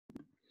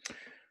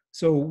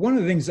So one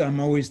of the things I'm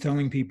always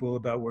telling people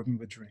about working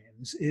with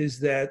dreams is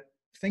that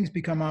things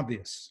become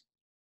obvious.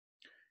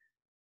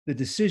 The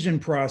decision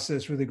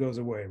process really goes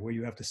away, where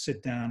you have to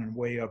sit down and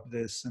weigh up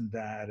this and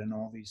that and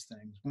all these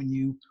things. When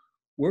you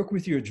work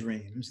with your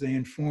dreams, they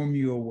inform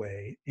you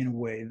in a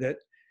way that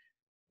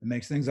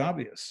makes things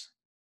obvious.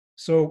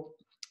 So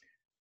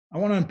I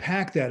want to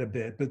unpack that a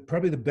bit, but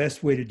probably the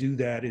best way to do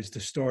that is to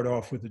start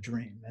off with a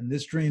dream. And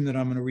this dream that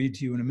I'm going to read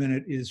to you in a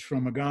minute is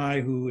from a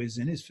guy who is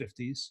in his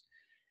 50s,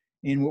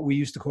 in what we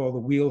used to call the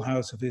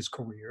wheelhouse of his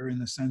career, in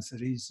the sense that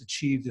he's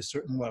achieved a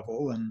certain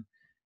level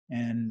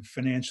and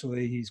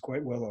financially he's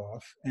quite well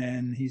off,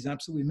 and he's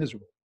absolutely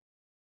miserable.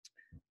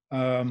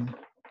 Um,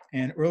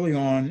 and early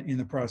on in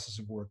the process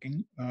of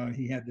working,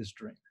 he had this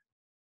dream.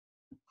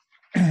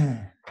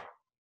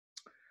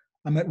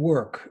 I'm at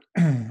work.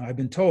 I've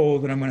been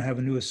told that I'm going to have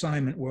a new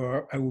assignment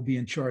where I will be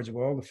in charge of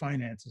all the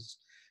finances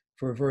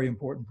for a very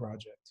important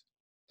project.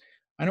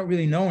 I don't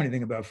really know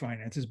anything about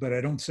finances, but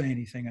I don't say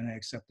anything and I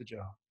accept the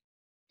job.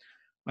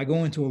 I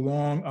go into a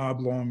long,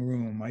 oblong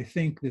room. I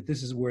think that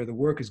this is where the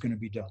work is going to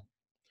be done.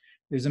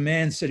 There's a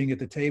man sitting at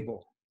the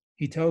table.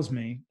 He tells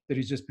me that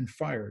he's just been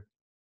fired,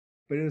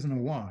 but he doesn't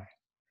know why.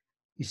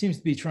 He seems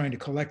to be trying to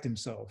collect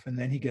himself, and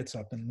then he gets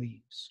up and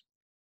leaves.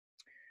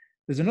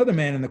 There's another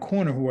man in the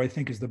corner who I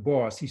think is the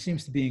boss. He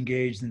seems to be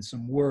engaged in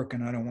some work,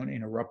 and I don't want to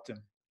interrupt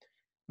him.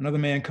 Another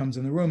man comes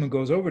in the room and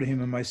goes over to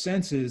him, and my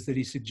sense is that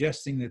he's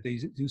suggesting that they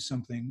do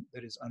something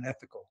that is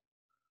unethical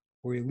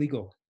or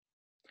illegal.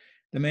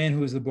 The man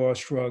who is the boss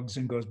shrugs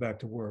and goes back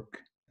to work,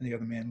 and the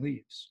other man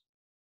leaves.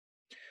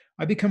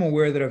 I become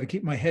aware that if I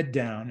keep my head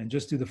down and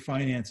just do the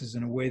finances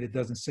in a way that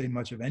doesn't say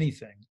much of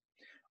anything,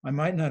 I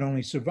might not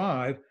only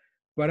survive,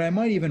 but I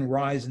might even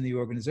rise in the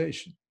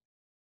organization.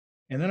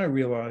 And then I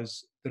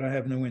realize that I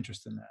have no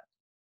interest in that.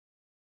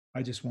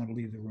 I just want to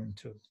leave the room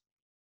too.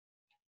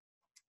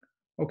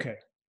 Okay.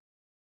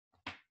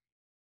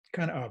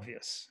 Kind of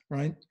obvious,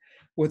 right?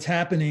 What's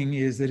happening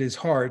is that his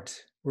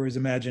heart or his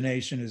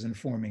imagination is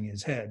informing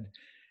his head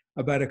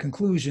about a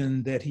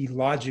conclusion that he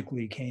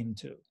logically came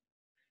to,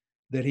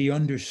 that he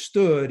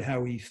understood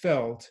how he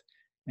felt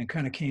and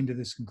kind of came to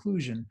this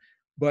conclusion.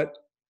 But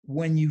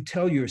when you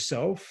tell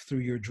yourself through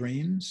your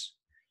dreams,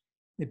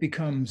 it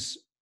becomes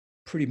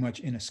pretty much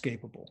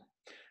inescapable.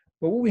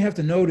 But what we have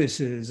to notice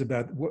is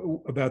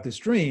about this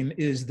dream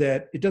is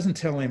that it doesn't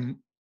tell him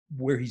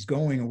where he's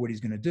going or what he's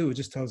going to do. It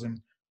just tells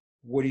him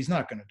what he's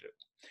not going to do.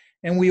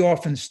 And we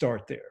often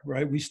start there,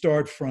 right? We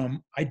start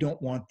from, I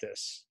don't want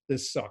this.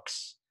 This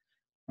sucks,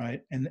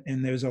 right? And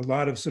there's a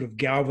lot of sort of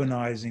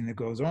galvanizing that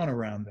goes on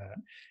around that.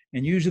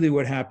 And usually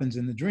what happens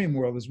in the dream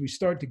world is we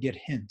start to get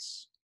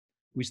hints.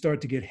 We start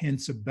to get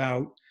hints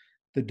about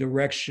the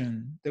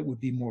direction that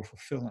would be more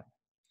fulfilling.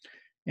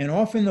 And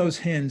often those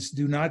hints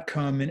do not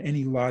come in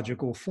any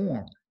logical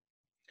form.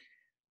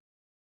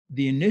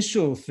 The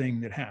initial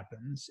thing that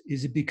happens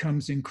is it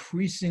becomes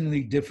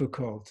increasingly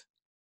difficult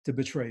to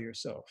betray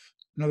yourself.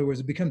 In other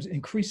words, it becomes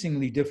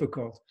increasingly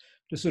difficult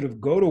to sort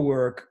of go to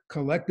work,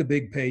 collect a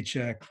big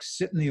paycheck,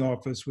 sit in the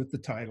office with the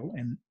title,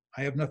 and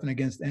I have nothing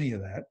against any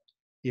of that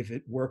if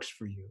it works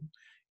for you,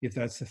 if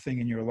that's the thing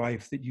in your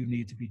life that you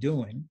need to be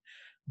doing.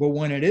 But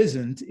when it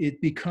isn't,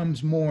 it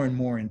becomes more and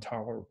more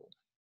intolerable.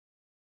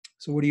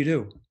 So what do you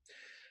do?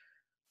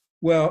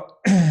 Well,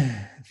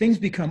 things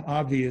become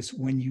obvious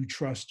when you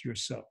trust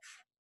yourself.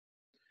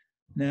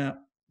 Now,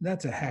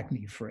 that's a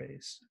hackneyed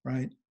phrase,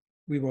 right?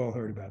 We've all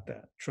heard about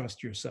that.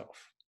 Trust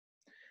yourself.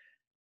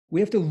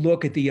 We have to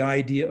look at the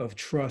idea of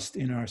trust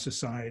in our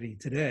society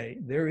today.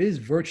 There is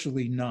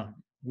virtually none.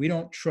 We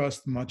don't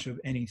trust much of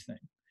anything.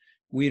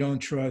 We don't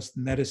trust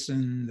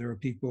medicine. There are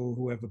people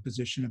who have a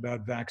position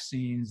about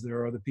vaccines. There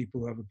are other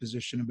people who have a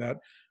position about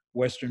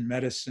Western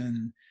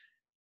medicine,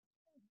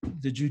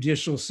 the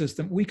judicial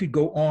system. We could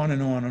go on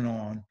and on and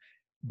on.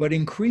 But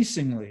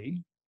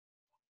increasingly,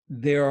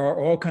 there are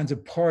all kinds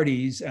of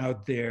parties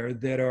out there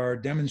that are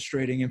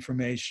demonstrating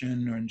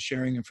information and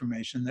sharing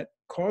information that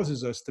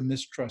causes us to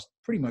mistrust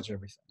pretty much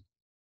everything.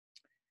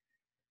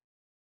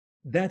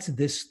 That's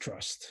this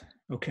trust,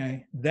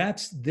 okay?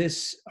 That's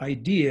this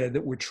idea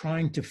that we're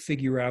trying to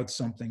figure out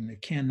something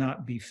that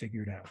cannot be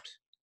figured out.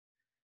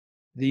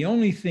 The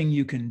only thing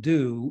you can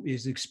do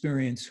is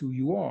experience who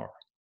you are.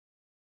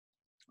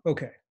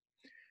 Okay.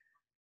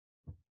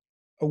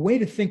 A way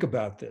to think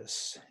about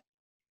this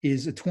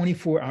is a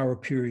 24-hour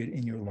period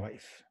in your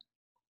life.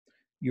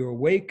 You're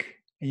awake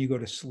and you go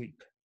to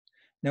sleep.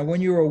 Now,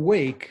 when you're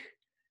awake,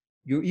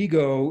 your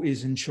ego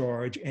is in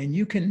charge and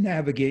you can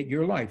navigate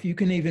your life. You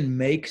can even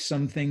make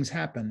some things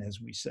happen,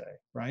 as we say,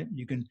 right?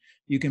 You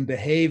can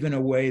behave in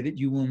a way that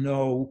you will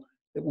know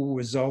that will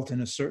result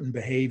in a certain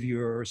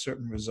behavior or a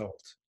certain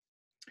result.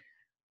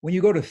 When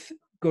you go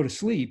to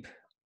sleep,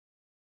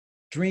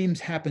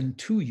 dreams happen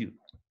to you.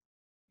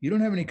 You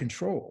don't have any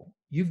control.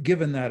 You've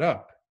given that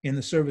up in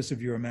the service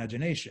of your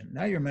imagination.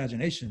 Now your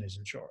imagination is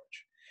in charge.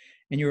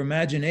 And your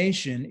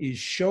imagination is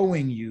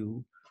showing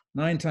you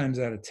 9 times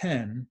out of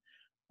 10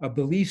 a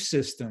belief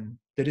system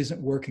that isn't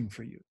working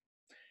for you.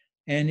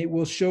 And it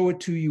will show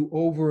it to you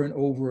over and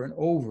over and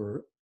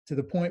over to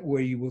the point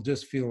where you will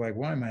just feel like,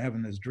 why am I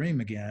having this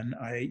dream again?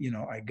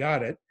 I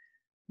got it.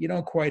 You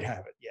don't quite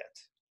have it yet.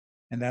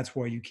 And that's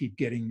why you keep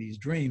getting these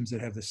dreams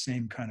that have the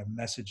same kind of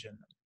message in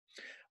them.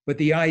 But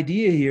the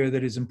idea here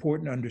that is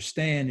important to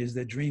understand is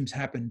that dreams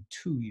happen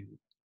to you.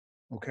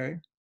 Okay?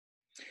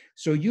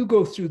 So you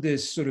go through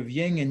this sort of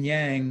yin and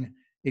yang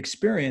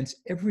experience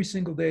every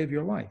single day of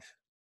your life.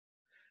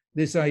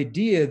 This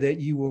idea that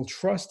you will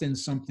trust in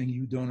something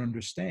you don't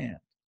understand.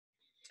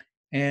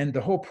 And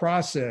the whole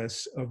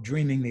process of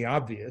dreaming the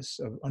obvious,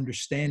 of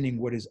understanding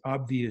what is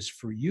obvious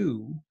for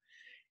you,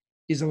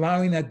 is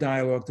allowing that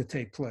dialogue to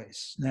take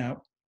place.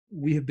 Now,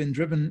 we have been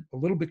driven a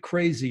little bit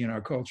crazy in our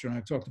culture, and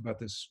I've talked about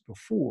this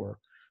before,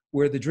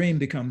 where the dream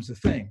becomes the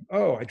thing.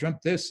 Oh, I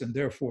dreamt this and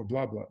therefore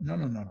blah, blah. No,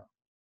 no, no, no.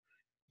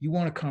 You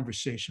want a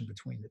conversation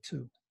between the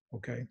two,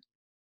 okay?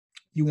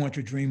 You want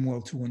your dream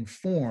world to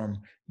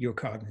inform your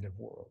cognitive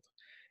world.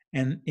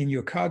 And in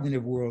your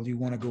cognitive world, you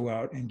want to go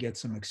out and get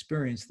some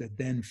experience that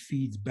then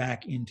feeds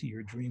back into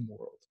your dream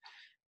world.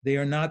 They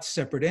are not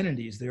separate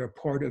entities. They are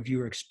part of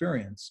your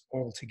experience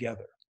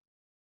altogether.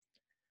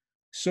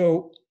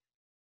 So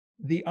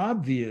the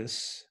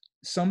obvious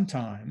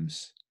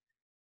sometimes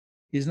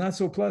is not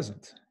so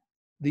pleasant.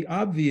 The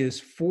obvious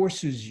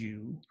forces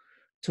you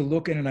to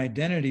look at an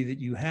identity that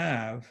you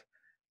have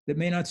that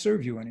may not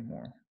serve you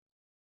anymore.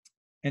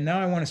 And now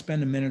I want to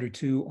spend a minute or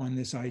two on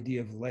this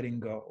idea of letting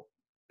go,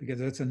 because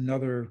that's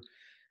another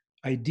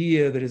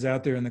idea that is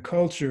out there in the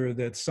culture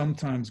that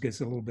sometimes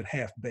gets a little bit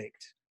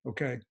half-baked,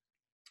 okay?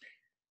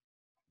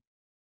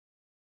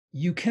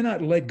 You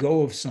cannot let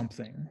go of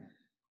something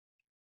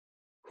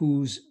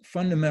whose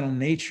fundamental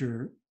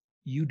nature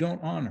you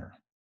don't honor.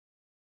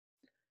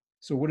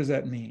 So what does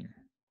that mean?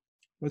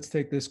 Let's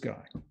take this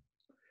guy.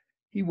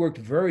 He worked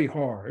very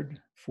hard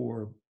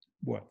for,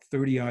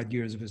 30 odd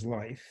years of his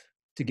life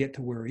to get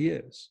to where he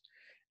is.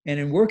 And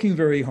in working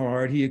very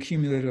hard, he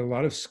accumulated a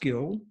lot of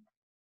skill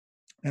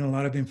and a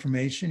lot of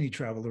information. He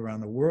traveled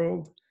around the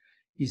world.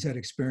 He's had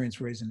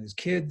experience raising his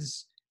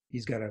kids.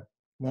 He's got a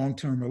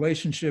long-term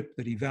relationship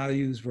that he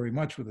values very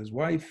much with his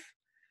wife.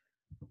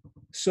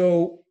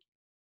 So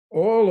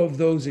all of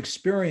those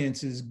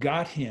experiences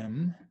got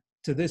him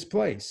to this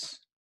place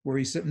where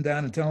he's sitting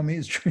down and telling me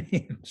his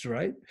dreams,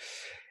 right?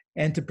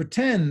 And to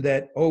pretend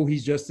that, oh,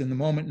 he's just in the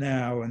moment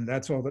now and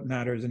that's all that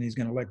matters and he's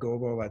going to let go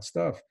of all that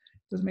stuff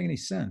doesn't make any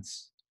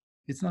sense.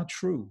 It's not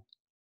true.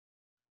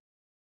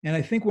 And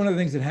I think one of the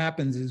things that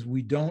happens is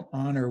we don't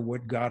honor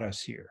what got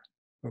us here,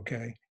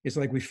 okay? It's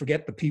like we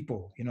forget the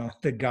people,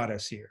 that got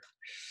us here.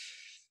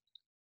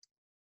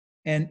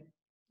 And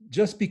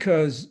just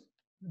because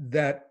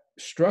that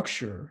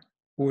structure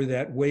or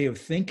that way of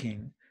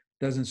thinking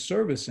doesn't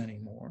serve us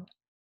anymore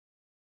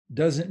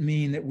doesn't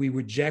mean that we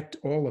reject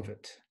all of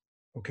it,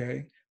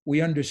 okay?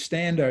 We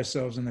understand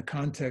ourselves in the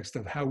context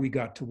of how we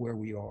got to where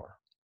we are.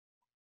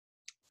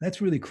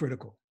 That's really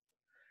critical.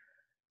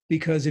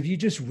 Because if you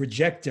just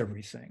reject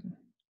everything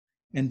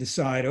and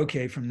decide,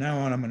 okay, from now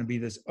on, I'm going to be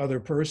this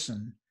other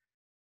person,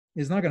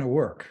 it's not going to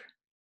work.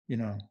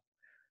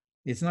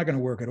 It's not going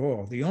to work at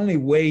all. The only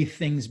way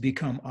things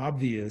become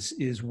obvious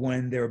is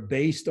when they're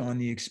based on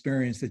the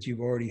experience that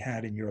you've already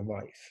had in your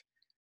life.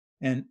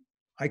 And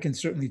I can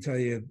certainly tell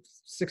you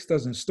 6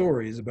 dozen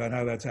stories about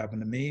how that's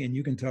happened to me, and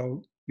you can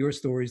tell your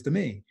stories to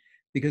me,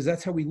 because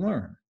that's how we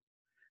learn.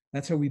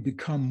 That's how we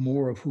become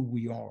more of who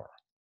we are.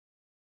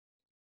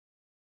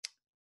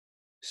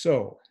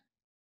 So,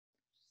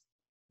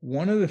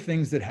 one of the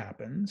things that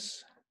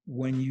happens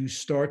when you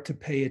start to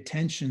pay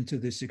attention to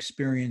this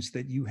experience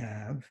that you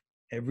have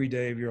every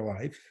day of your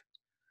life,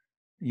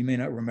 you may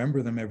not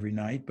remember them every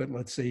night, but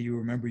let's say you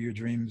remember your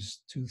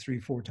dreams 2,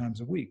 3, 4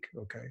 times a week,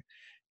 okay?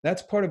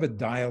 That's part of a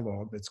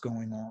dialogue that's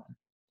going on.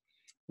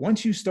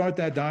 Once you start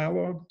that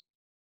dialogue,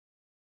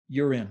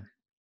 you're in.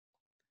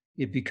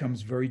 It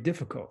becomes very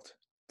difficult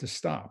to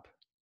stop.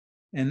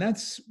 And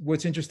that's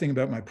what's interesting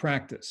about my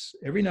practice.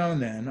 Every now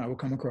and then I will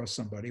come across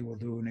somebody, we'll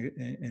do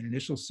an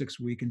initial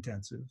 6-week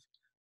intensive,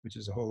 which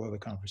is a whole other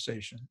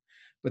conversation.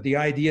 But the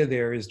idea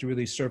there is to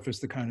really surface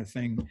the kind of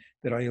thing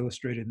that I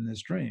illustrated in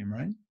this dream,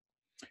 right?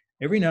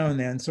 Every now and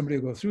then somebody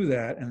will go through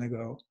that and they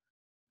go,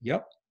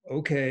 yep,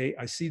 okay,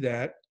 I see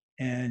that.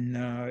 And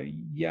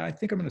yeah, I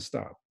think I'm going to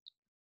stop.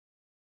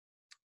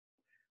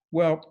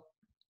 Well,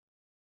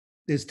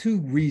 there's 2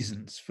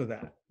 reasons for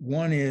that.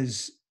 One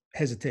is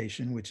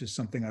hesitation, which is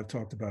something I've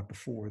talked about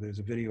before. There's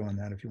a video on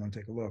that if you want to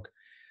take a look,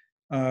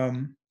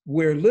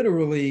 where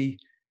literally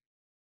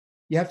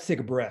you have to take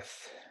a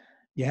breath.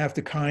 You have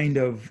to kind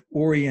of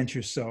orient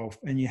yourself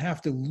and you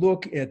have to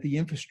look at the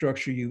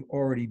infrastructure you've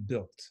already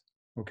built,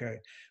 okay?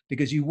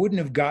 Because you wouldn't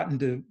have gotten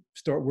to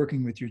start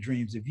working with your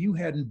dreams if you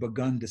hadn't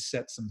begun to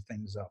set some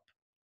things up.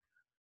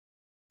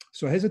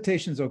 So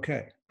hesitation's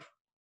okay.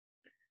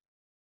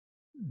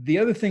 The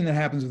other thing that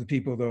happens with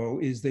people, though,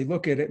 is they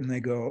look at it and they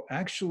go,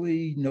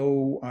 actually,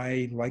 no,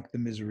 I like the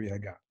misery I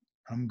got.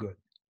 I'm good,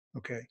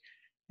 okay?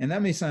 And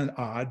that may sound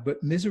odd,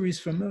 but misery is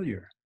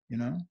familiar,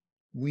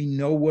 We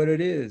know what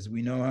it is.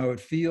 We know how it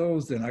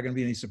feels. There are not going to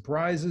be any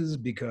surprises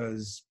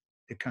because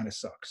it kind of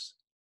sucks.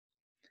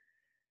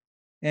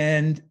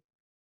 And,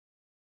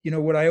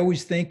 what I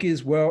always think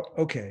is, well,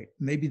 okay,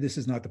 maybe this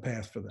is not the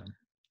path for them,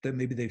 that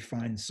maybe they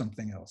find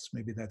something else.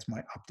 Maybe that's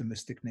my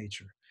optimistic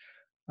nature.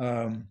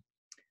 Um,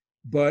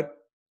 but,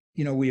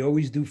 we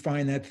always do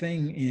find that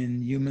thing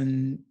in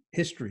human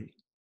history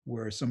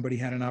where somebody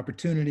had an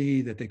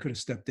opportunity that they could have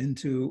stepped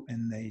into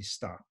and they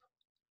stop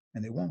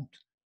and they won't.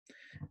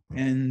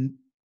 And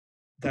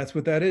that's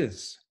what that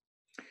is.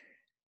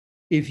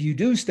 If you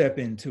do step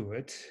into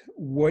it,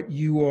 what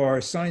you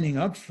are signing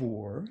up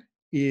for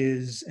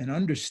is an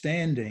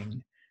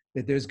understanding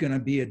that there's going to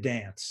be a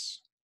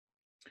dance,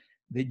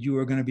 that you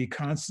are going to be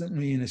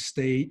constantly in a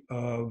state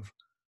of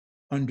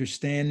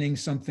understanding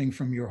something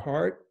from your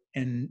heart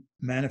and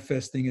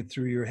manifesting it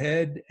through your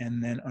head,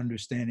 and then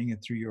understanding it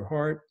through your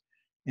heart,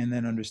 and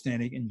then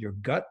understanding it in your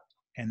gut,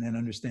 and then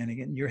understanding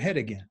it in your head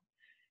again.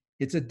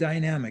 It's a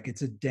dynamic,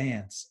 it's a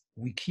dance.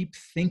 We keep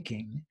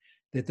thinking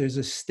that there's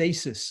a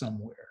stasis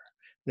somewhere,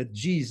 that,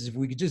 geez, if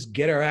we could just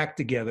get our act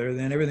together,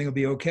 then everything will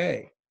be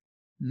okay.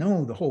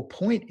 No, the whole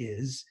point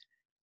is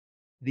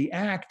the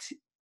act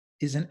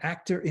is an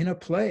actor in a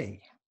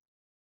play.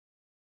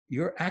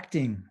 You're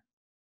acting.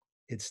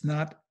 It's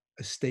not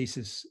a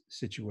stasis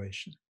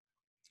situation.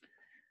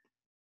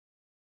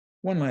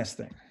 One last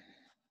thing.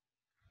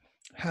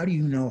 How do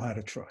you know how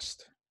to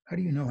trust? How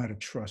do you know how to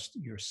trust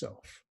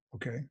yourself?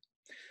 Okay.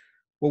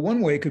 Well,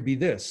 one way could be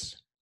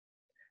this.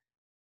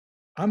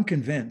 I'm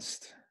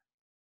convinced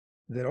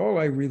that all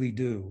I really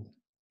do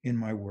in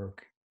my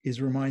work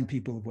is remind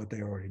people of what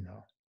they already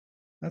know.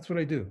 That's what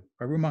I do.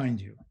 I remind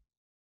you.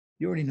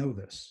 You already know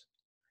this.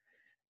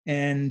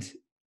 And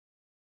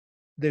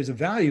there's a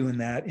value in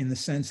that, in the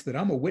sense that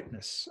I'm a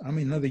witness. I'm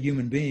another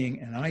human being,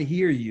 and I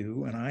hear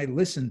you and I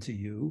listen to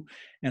you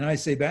and I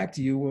say back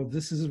to you, well,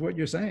 this is what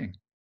you're saying,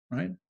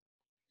 right?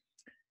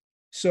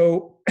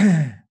 So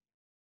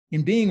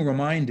in being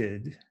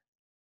reminded,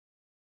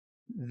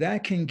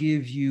 that can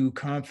give you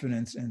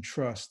confidence and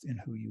trust in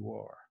who you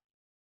are.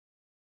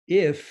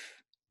 If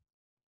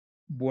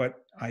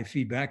what I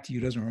feed back to you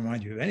doesn't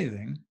remind you of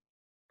anything,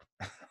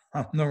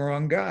 I'm the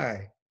wrong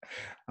guy.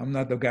 I'm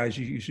not the guys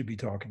you should be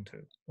talking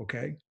to.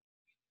 Okay.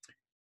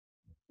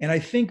 And I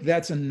think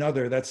that's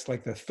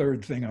like the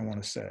third thing I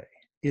want to say,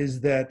 is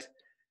that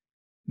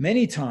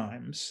many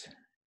times,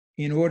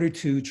 in order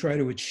to try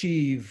to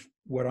achieve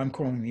what I'm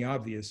calling the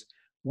obvious,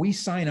 we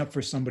sign up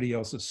for somebody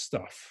else's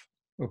stuff.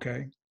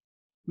 Okay.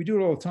 We do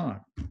it all the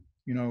time.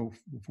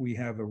 If we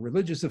have a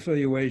religious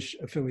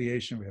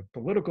affiliation, we have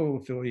political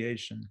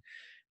affiliation,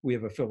 we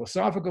have a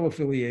philosophical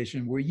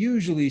affiliation, we're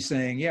usually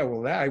saying, yeah,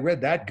 well, I read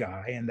that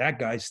guy and that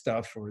guy's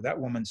stuff, or that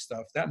woman's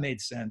stuff, that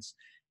made sense.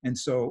 And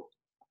so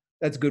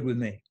that's good with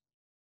me.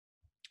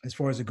 As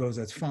far as it goes,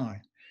 that's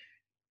fine.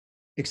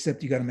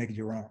 Except you got to make it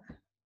your own.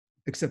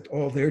 Except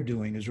all they're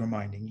doing is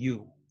reminding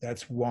you.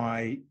 That's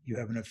why you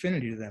have an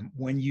affinity to them.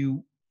 When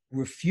you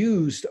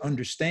refuse to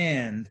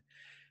understand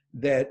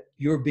that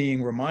you're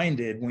being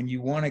reminded, when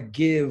you want to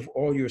give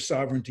all your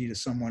sovereignty to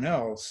someone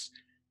else,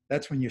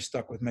 that's when you're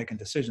stuck with making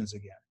decisions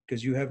again,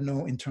 because you have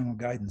no internal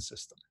guidance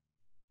system.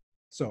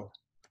 So,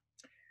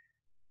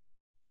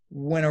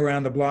 went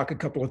around the block a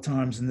couple of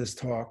times in this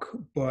talk,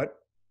 but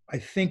I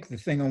think the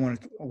thing I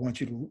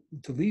want you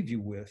to leave you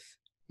with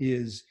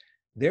is,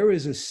 there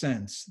is a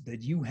sense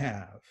that you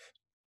have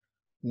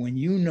when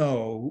you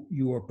know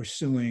you are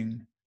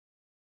pursuing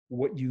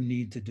what you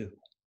need to do.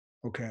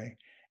 Okay.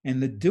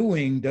 And the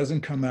doing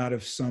doesn't come out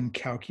of some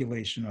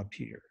calculation up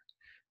here.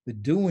 The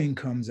doing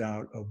comes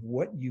out of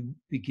what you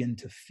begin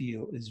to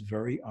feel is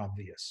very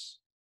obvious,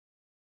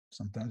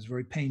 sometimes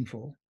very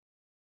painful,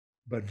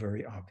 but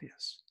very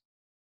obvious.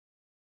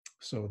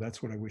 So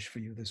that's what I wish for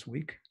you this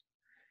week,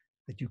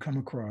 that you come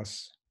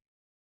across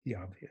the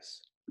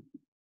obvious.